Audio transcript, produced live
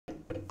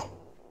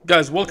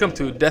Guys, welcome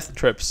to Death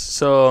Trips.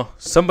 So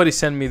somebody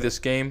sent me this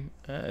game.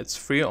 It's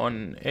free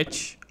on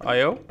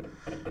itch.io,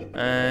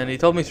 and he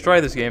told me to try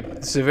this game.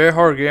 It's a very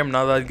horror game.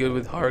 Not that good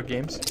with horror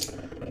games,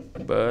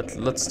 but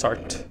let's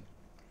start.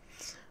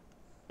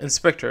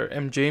 Inspector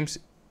M. James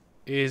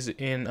is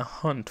in a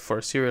hunt for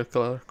a serial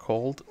killer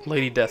called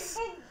Lady Death.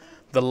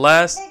 The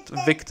last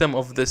victim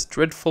of this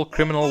dreadful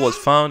criminal was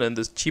found in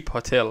this cheap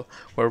hotel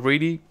where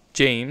Lady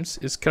James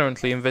is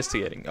currently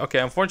investigating. Okay,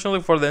 unfortunately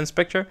for the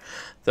inspector,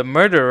 the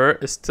murderer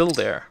is still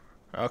there.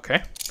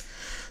 Okay,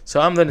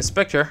 so I'm the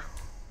inspector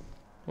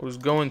who's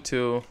going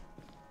to...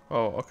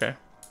 Oh, okay.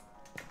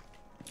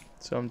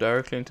 So I'm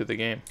directly into the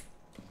game.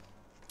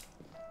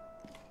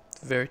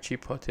 Very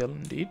cheap hotel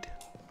indeed.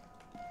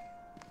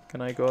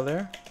 Can I go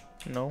there?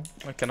 No,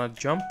 I cannot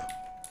jump.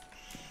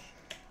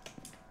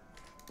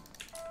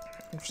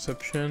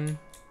 Reception.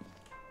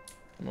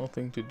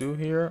 Nothing to do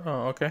here.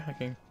 Oh, okay. I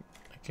can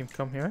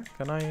come here.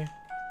 Can I?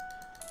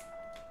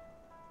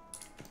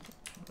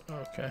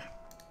 Okay.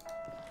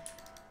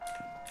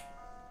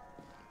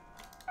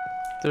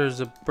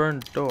 There's a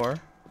burned door,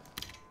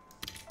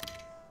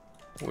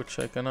 which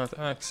I cannot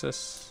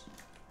access.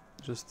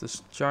 Just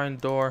this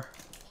giant door.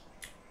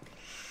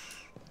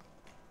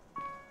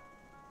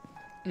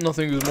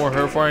 Nothing is more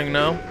horrifying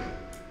now.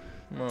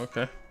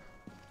 Okay.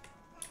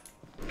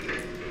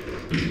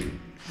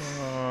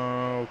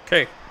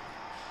 Okay.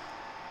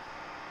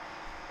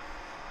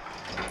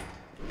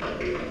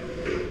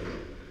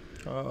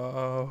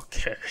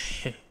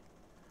 Okay.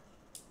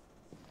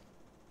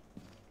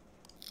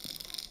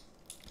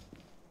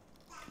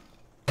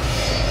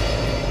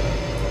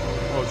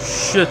 Oh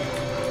shit.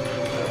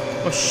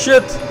 Oh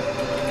shit.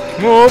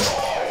 Move.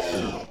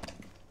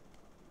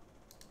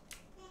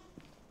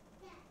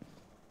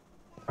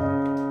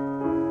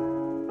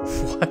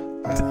 What?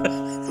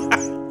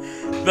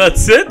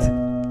 That's it?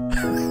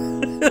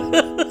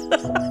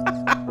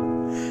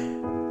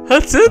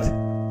 That's it?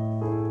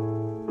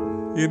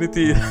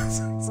 Unity.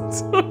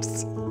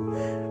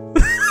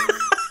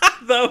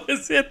 That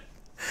was it.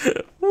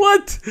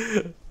 What?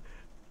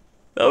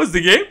 That was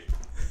the game?